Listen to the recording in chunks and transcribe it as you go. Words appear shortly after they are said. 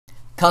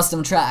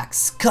Custom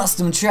tracks,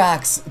 custom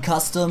tracks,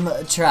 custom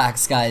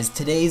tracks, guys.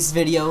 Today's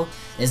video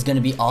is going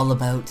to be all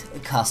about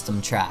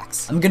custom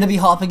tracks. I'm going to be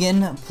hopping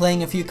in,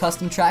 playing a few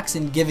custom tracks,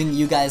 and giving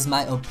you guys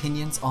my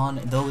opinions on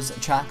those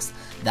tracks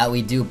that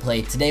we do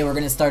play. Today we're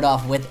going to start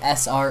off with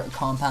SR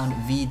Compound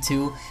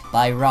V2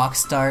 by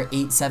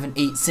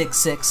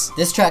Rockstar87866.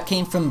 This track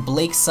came from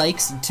Blake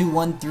Sykes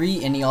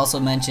 213, and he also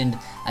mentioned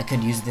I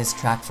could use this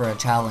track for a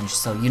challenge,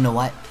 so you know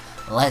what?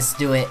 Let's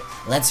do it.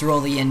 Let's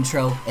roll the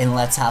intro and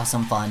let's have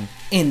some fun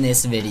in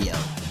this video.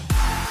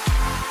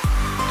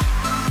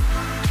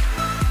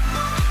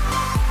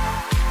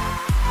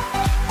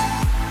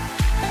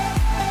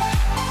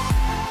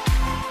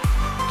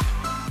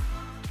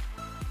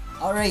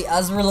 Alright,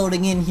 as we're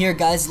loading in here,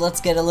 guys,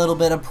 let's get a little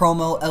bit of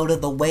promo out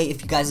of the way.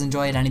 If you guys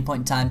enjoy at any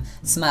point in time,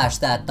 smash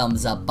that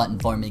thumbs up button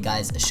for me,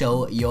 guys.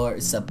 Show your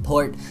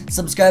support.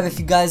 Subscribe if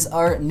you guys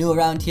are new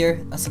around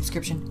here. A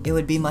subscription, it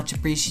would be much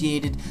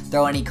appreciated.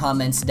 Throw any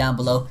comments down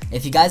below.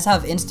 If you guys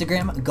have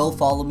Instagram, go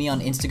follow me on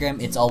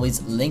Instagram. It's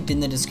always linked in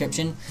the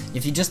description.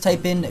 If you just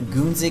type in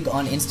Goonzig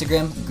on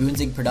Instagram,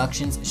 Goonzig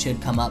Productions should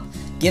come up.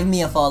 Give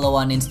me a follow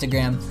on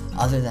Instagram.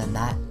 Other than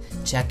that,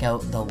 check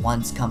out the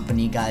Once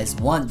Company, guys.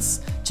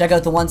 Check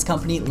out the Once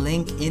Company,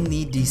 link in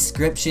the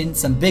description.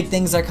 Some big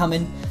things are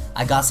coming.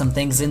 I got some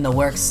things in the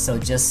works, so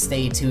just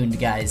stay tuned,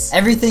 guys.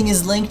 Everything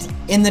is linked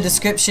in the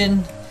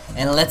description,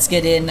 and let's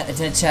get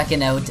into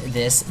checking out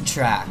this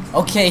track.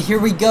 Okay, here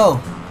we go.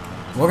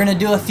 We're gonna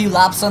do a few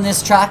laps on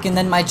this track and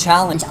then my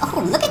challenge.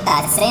 Oh, look at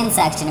that sand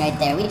section right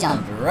there. We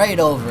jumped right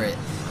over it.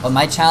 But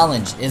my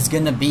challenge is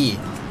gonna be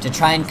to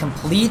try and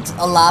complete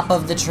a lap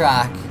of the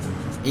track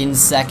in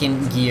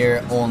second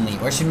gear only.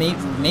 Or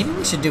maybe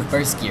we should do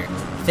first gear.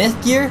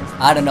 Fifth gear?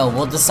 I don't know,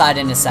 we'll decide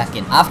in a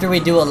second. After we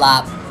do a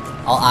lap,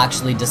 I'll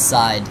actually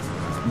decide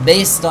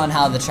based on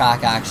how the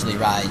track actually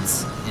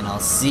rides, and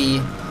I'll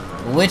see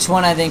which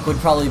one I think would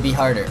probably be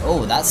harder.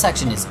 Oh, that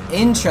section is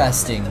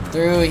interesting.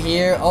 Through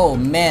here, oh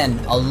man,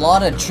 a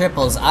lot of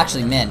triples.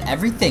 Actually, man,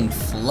 everything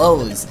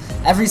flows.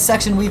 Every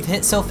section we've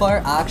hit so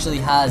far actually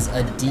has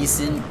a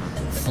decent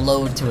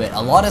flow to it.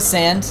 A lot of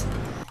sand.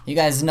 You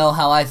guys know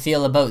how I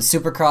feel about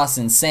Supercross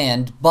and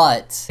sand,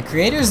 but the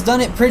creator's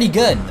done it pretty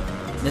good.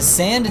 The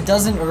sand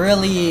doesn't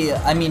really,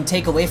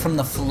 take away from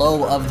the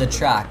flow of the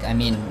track.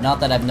 Not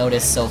that I've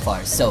noticed so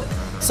far. So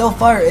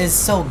far is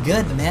so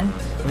good, man.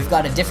 We've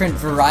got a different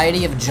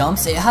variety of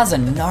jumps. It has a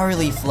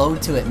gnarly flow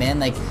to it, man.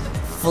 Like,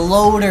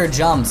 floater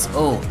jumps.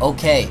 Oh,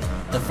 okay.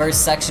 The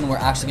first section we're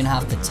actually gonna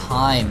have to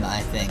time,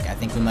 I think. I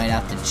think we might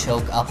have to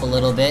choke up a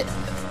little bit,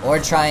 or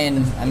try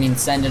and,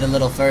 send it a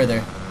little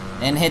further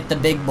and hit the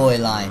big boy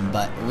line,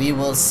 but we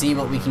will see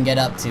what we can get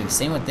up to.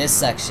 Same with this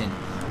section.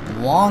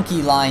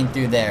 Wonky line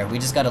through there. We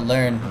just gotta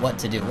learn what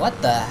to do.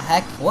 What the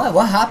heck?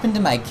 What happened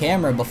to my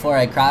camera before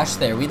I crashed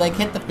there? We like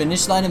hit the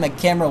finish line and my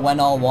camera went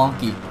all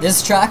wonky.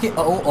 This track,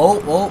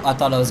 oh, I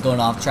thought I was going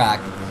off track.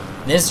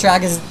 This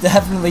track is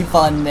definitely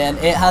fun, man.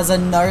 It has a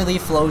gnarly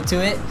flow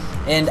to it,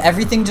 and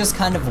everything just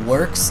kind of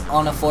works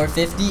on a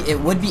 450. It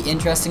would be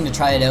interesting to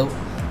try it out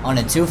on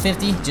a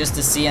 250 just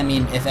to see,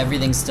 if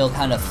everything still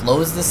kind of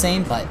flows the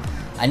same, but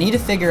I need to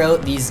figure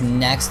out these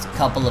next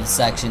couple of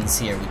sections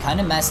here. We kind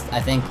of messed, I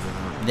think,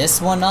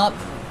 this one up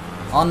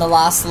on the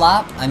last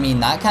lap.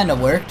 That kind of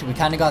worked. We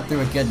kind of got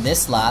through it good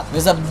this lap.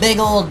 There's a big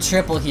old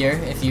triple here.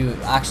 If you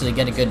actually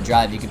get a good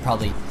drive, you could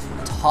probably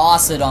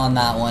toss it on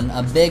that one.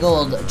 A big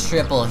old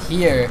triple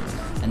here.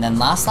 And then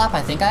last lap,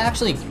 I think I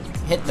actually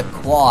hit the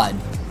quad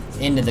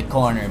into the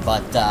corner,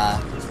 but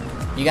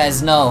you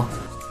guys know,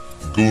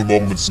 good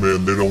moments,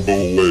 man, they don't go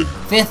away.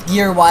 Fifth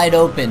gear wide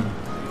open.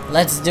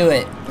 Let's do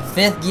it.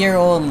 Fifth gear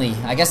only.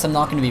 I guess I'm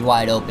not going to be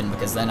wide open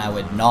because then I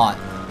would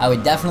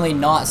definitely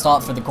not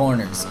stop for the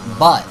corners.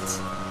 But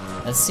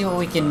let's see what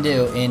we can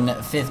do in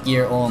fifth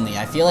gear only.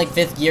 I feel like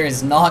fifth gear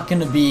is not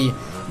going to be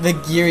the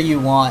gear you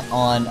want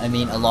on,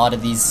 a lot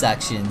of these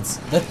sections.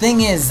 The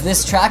thing is,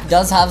 this track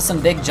does have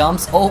some big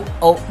jumps. Oh,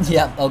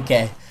 yep,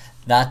 okay.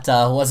 That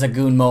was a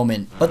goon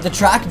moment. But the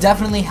track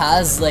definitely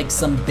has like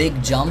some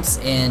big jumps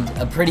and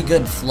a pretty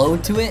good flow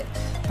to it.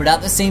 But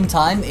at the same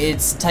time,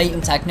 it's tight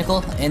and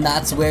technical, and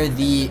that's where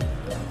the...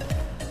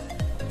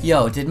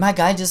 Yo, did my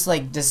guy just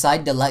like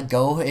decide to let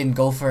go and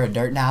go for a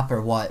dirt nap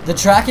or what? The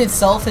track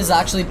itself is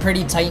actually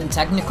pretty tight and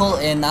technical,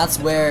 and that's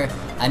where,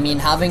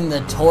 having the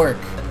torque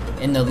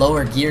in the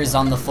lower gears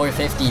on the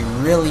 450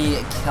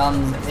 really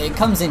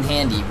comes in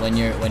handy when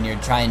you're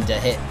trying to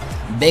hit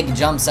big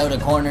jumps out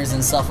of corners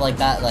and stuff like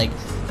that. Like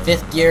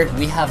fifth gear,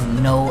 we have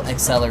no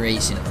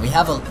acceleration. We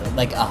have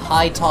a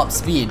high top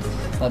speed,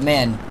 but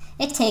man,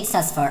 it takes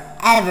us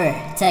forever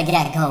to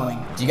get going.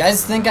 Do you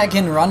guys think I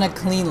can run a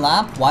clean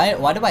lap?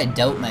 Why do I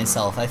doubt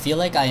myself? I feel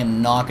like I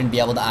am not going to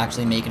be able to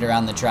actually make it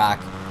around the track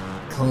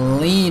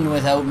clean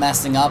without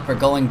messing up or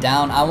going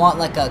down. I want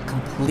like a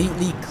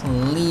completely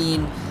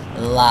clean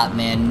lap,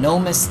 man. No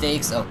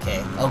mistakes.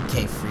 Okay,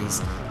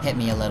 Freeze. Hit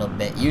me a little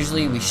bit.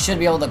 Usually we should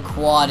be able to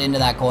quad into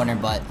that corner,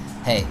 but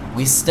hey,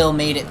 we still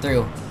made it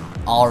through.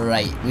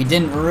 Alright, we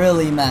didn't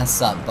really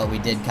mess up, but we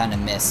did kind of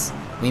miss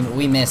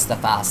We missed the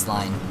fast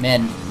line.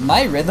 Man,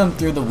 my rhythm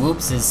through the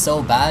whoops is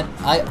so bad.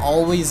 I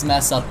always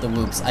mess up the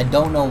whoops. I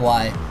don't know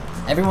why.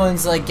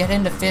 Everyone's like, get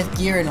into 5th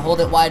gear and hold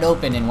it wide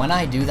open. And when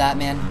I do that,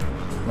 man,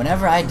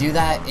 whenever I do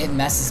that, it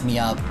messes me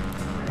up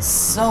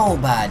so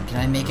bad. Can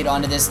I make it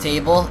onto this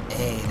table?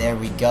 Hey, there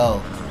we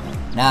go.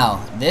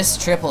 Now, this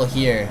triple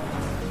here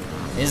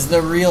is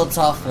the real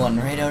tough one.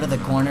 Right out of the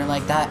corner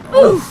like that.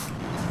 Oof!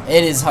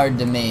 It is hard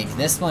to make.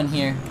 This one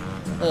here,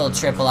 little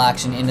triple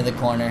action into the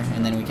corner,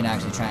 and then we can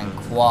actually try and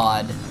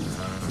quad.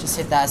 Just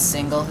hit that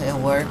single, it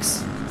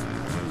works.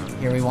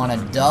 Here we want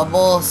to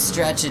double,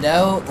 stretch it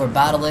out. We're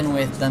battling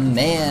with the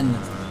man,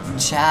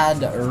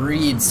 Chad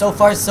Reed. So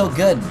far, so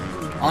good.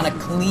 On a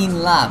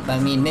clean lap. I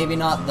mean, maybe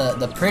not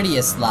the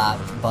prettiest lap,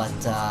 but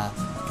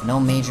no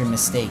major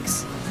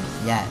mistakes.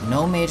 Yeah,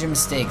 no major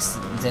mistakes.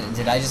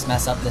 Did I just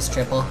mess up this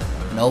triple?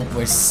 Nope,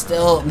 we're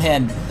still,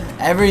 man,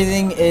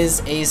 everything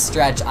is a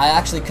stretch. I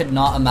actually could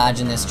not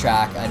imagine this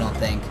track, I don't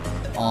think,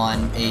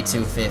 on a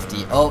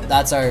 250. Oh,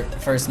 that's our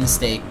first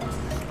mistake.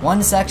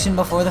 One section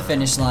before the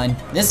finish line.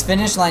 This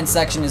finish line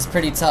section is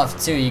pretty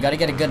tough too. You gotta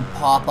get a good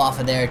pop off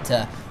of there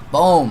to,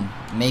 boom,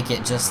 make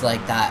it just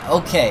like that.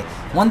 Okay,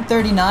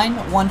 139,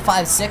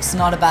 156,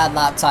 not a bad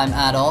lap time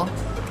at all.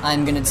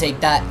 I'm gonna take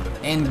that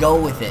and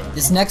go with it.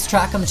 This next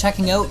track I'm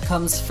checking out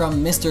comes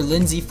from Mr.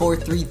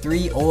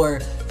 Lindsay433 or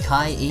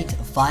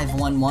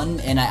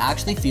Kai8511, and I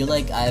actually feel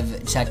like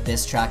I've checked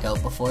this track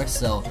out before,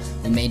 so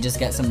we may just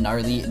get some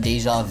gnarly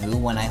deja vu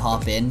when I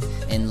hop in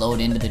and load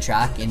into the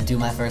track and do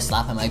my first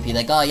lap. I might be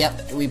like, oh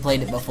yep, we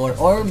played it before,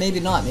 or maybe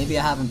not, maybe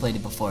I haven't played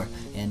it before,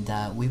 and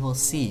we will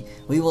see.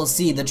 We will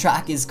see. The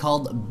track is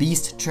called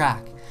Beast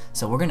Track,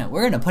 so we're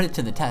gonna put it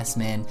to the test,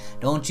 man.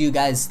 Don't you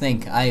guys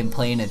think I am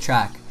playing a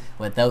track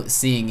without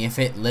seeing if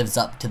it lives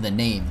up to the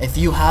name. If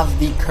you have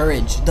the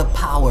courage, the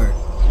power,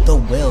 the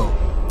will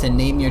to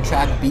name your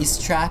track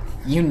Beast Track,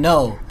 you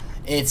know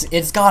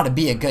it's gotta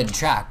be a good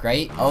track,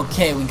 right?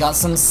 Okay, we got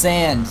some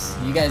sand.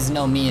 You guys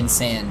know me and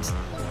sand.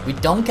 We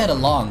don't get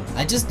along.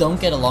 I just don't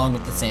get along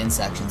with the sand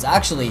sections.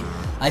 Actually,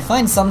 I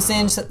find some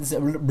sand...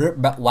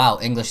 Wow,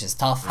 English is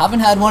tough. Haven't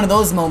had one of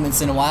those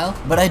moments in a while,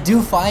 but I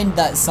do find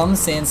that some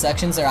sand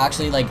sections are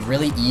actually like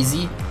really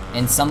easy,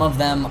 and some of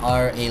them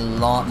are a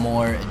lot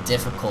more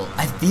difficult.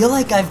 I feel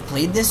like I've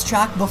played this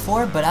track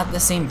before, but at the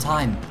same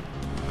time,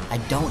 I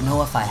don't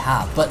know if I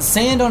have. But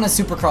sand on a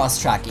Supercross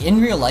track,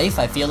 in real life,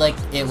 I feel like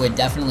it would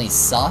definitely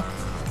suck,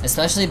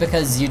 especially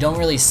because you don't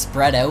really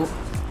spread out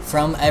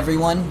from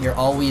everyone. You're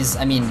always,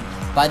 I mean,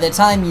 by the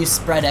time you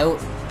spread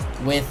out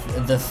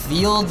with the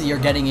field, you're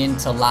getting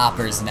into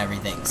lappers and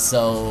everything.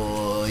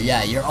 So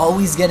yeah, you're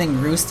always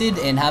getting roosted,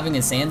 and having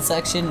a sand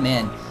section,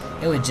 man,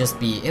 it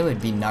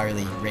would be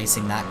gnarly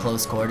racing that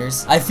close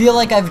quarters. I feel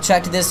like I've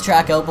checked this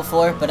track out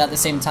before, but at the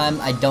same time,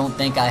 I don't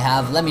think I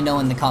have. Let me know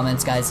in the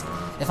comments, guys,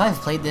 if I've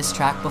played this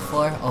track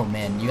before. Oh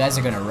man, you guys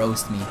are gonna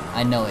roast me.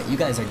 I know it. You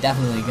guys are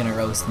definitely gonna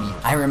roast me.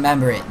 I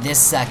remember it. This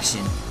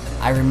section.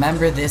 I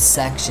remember this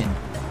section.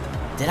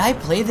 Did I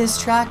play this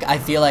track? I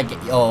feel like,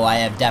 oh, I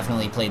have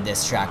definitely played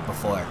this track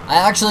before. I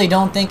actually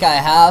don't think I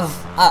have.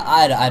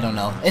 I don't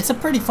know. It's a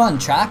pretty fun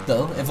track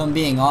though, if I'm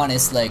being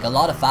honest. Like, a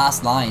lot of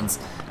fast lines.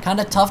 Kind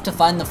of tough to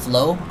find the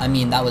flow. I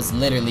mean, that was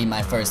literally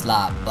my first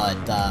lap,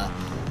 but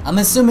I'm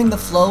assuming the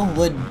flow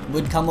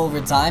would come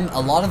over time.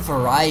 A lot of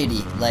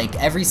variety. Like,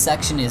 every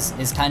section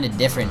is kind of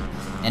different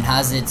and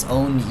has its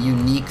own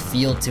unique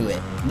feel to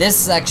it. This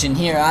section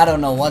here, I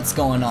don't know what's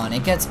going on.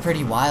 It gets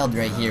pretty wild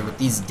right here with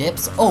these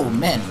dips. Oh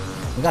man,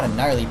 we got a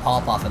gnarly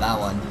pop off of that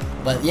one.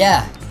 But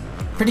yeah,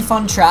 pretty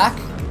fun track.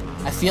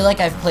 I feel like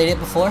I've played it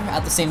before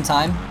at the same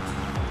time.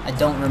 I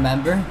don't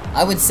remember.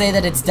 I would say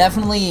that it's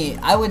definitely,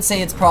 I would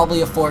say it's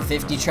probably a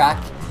 450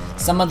 track.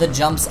 Some of the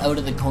jumps out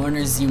of the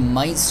corners you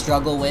might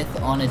struggle with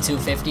on a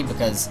 250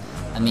 because,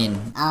 I mean...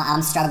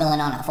 I'm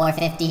struggling on a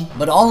 450.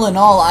 But all in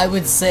all, I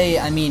would say,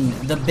 I mean,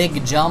 the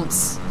big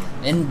jumps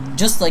and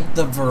just like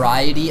the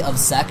variety of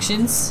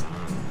sections,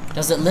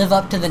 does it live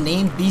up to the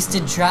name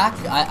Beasted Track?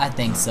 I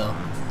think so.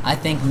 I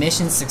think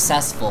mission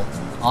successful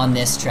on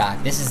this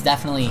track. This is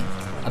definitely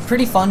a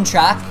pretty fun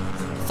track.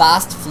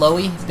 Fast,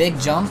 flowy, big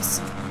jumps.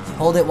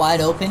 Hold it wide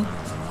open.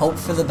 Hope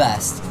for the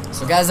best.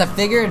 So guys, I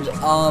figured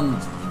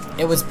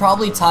it was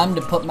probably time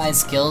to put my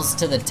skills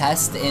to the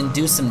test and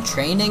do some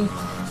training.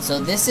 So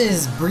this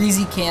is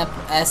Breezy Camp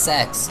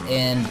SX,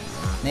 and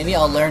maybe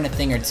I'll learn a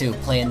thing or two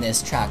playing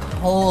this track.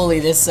 Holy,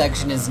 this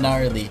section is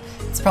gnarly.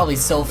 It's probably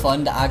so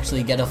fun to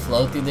actually get a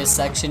flow through this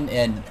section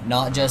and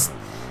not just,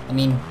 I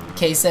mean,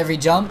 case every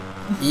jump.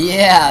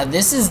 Yeah,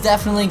 this is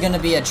definitely going to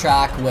be a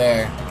track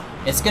where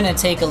it's going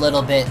to take a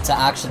little bit to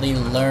actually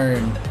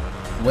learn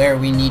where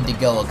we need to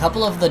go. A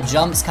couple of the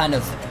jumps kind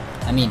of,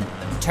 I mean,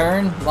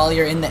 turn while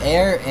you're in the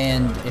air,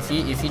 and if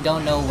you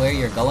don't know where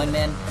you're going,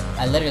 man,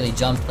 I literally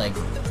jumped like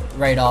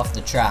right off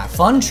the track.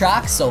 Fun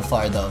track so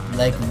far though,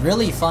 like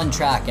really fun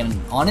track, and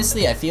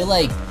honestly I feel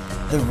like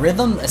the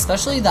rhythm,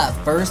 especially that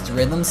first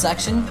rhythm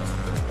section,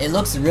 it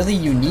looks really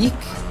unique,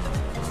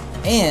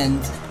 and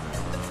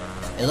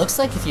it looks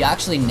like if you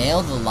actually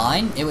nailed the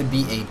line, it would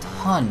be a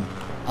ton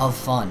of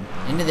fun.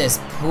 Into this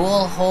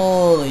pool.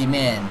 Holy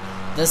man.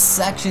 The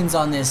sections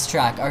on this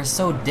track are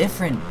so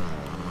different.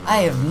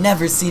 I have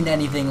never seen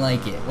anything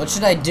like it. What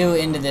should I do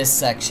into this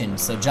section?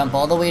 So jump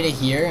all the way to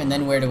here, and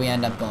then where do we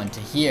end up going? To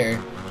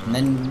here. And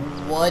then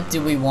what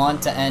do we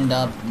want to end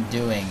up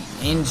doing?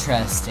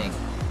 Interesting.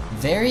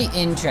 Very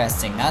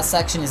interesting. That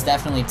section is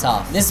definitely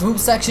tough. This whoop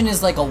section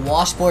is like a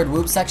washboard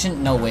whoop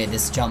section. No way,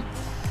 this jump.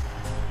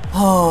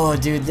 Oh,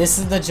 dude, this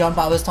is the jump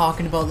I was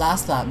talking about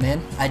last lap,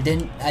 man. I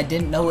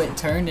didn't know it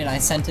turned, and I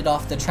sent it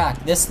off the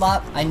track. This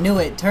lap, I knew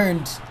it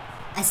turned.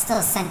 I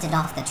still sent it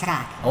off the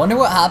track. I wonder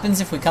what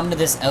happens if we come to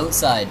this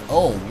outside.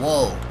 Oh,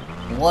 whoa.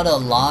 What a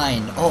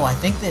line. Oh, I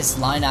think this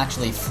line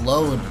actually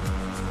flowed.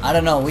 I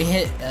don't know. We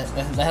hit...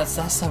 that's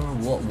a...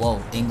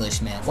 Whoa,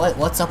 English, man.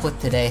 What's up with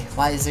today?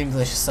 Why is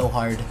English so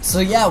hard? So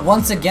yeah,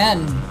 once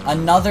again,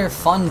 another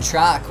fun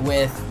track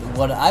with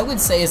what I would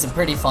say is a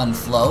pretty fun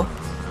flow.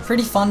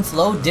 Pretty fun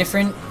flow.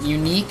 Different,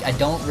 unique. I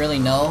don't really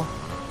know.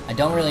 I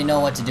don't really know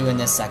what to do in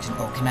this section.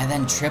 Oh, can I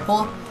then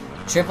triple?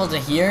 Triple to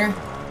here?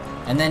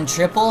 And then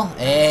triple?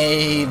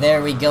 Hey,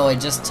 there we go. It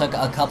just took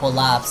a couple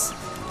laps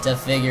to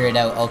figure it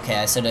out. Okay,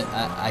 I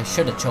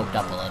should have choked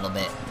up a little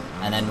bit.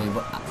 And then we...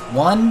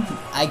 1,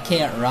 I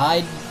can't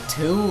ride.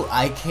 2,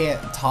 I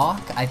can't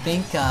talk. I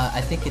think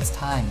it's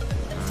time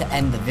to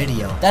end the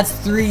video. That's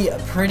 3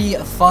 pretty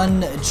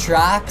fun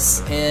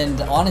tracks, and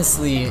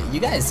honestly,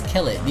 you guys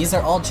kill it. These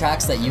are all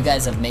tracks that you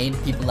guys have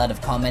made, people that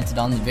have commented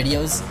on the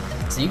videos.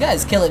 So you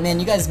guys kill it, man.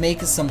 You guys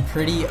make some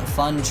pretty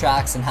fun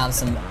tracks and have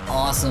some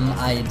awesome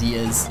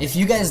ideas. If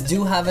you guys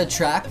do have a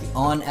track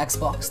on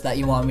Xbox that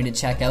you want me to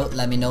check out,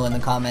 let me know in the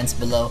comments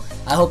below.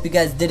 I hope you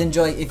guys did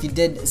enjoy. If you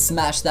did,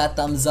 smash that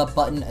thumbs up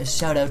button. A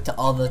shout out to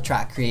all the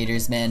track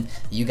creators, man.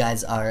 You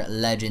guys are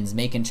legends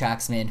making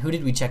tracks, man. Who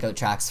did we check out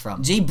tracks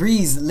from? Jay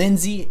Breeze,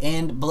 Lindsay,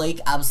 and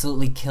Blake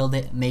absolutely killed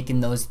it making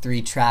those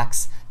 3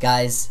 tracks.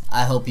 Guys,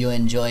 I hope you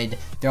enjoyed.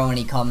 Throw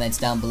any comments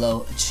down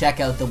below. Check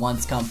out the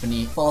Once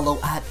Company. Follow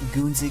at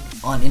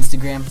Goonzig on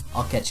Instagram.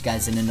 I'll catch you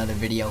guys in another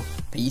video.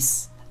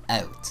 Peace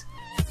out.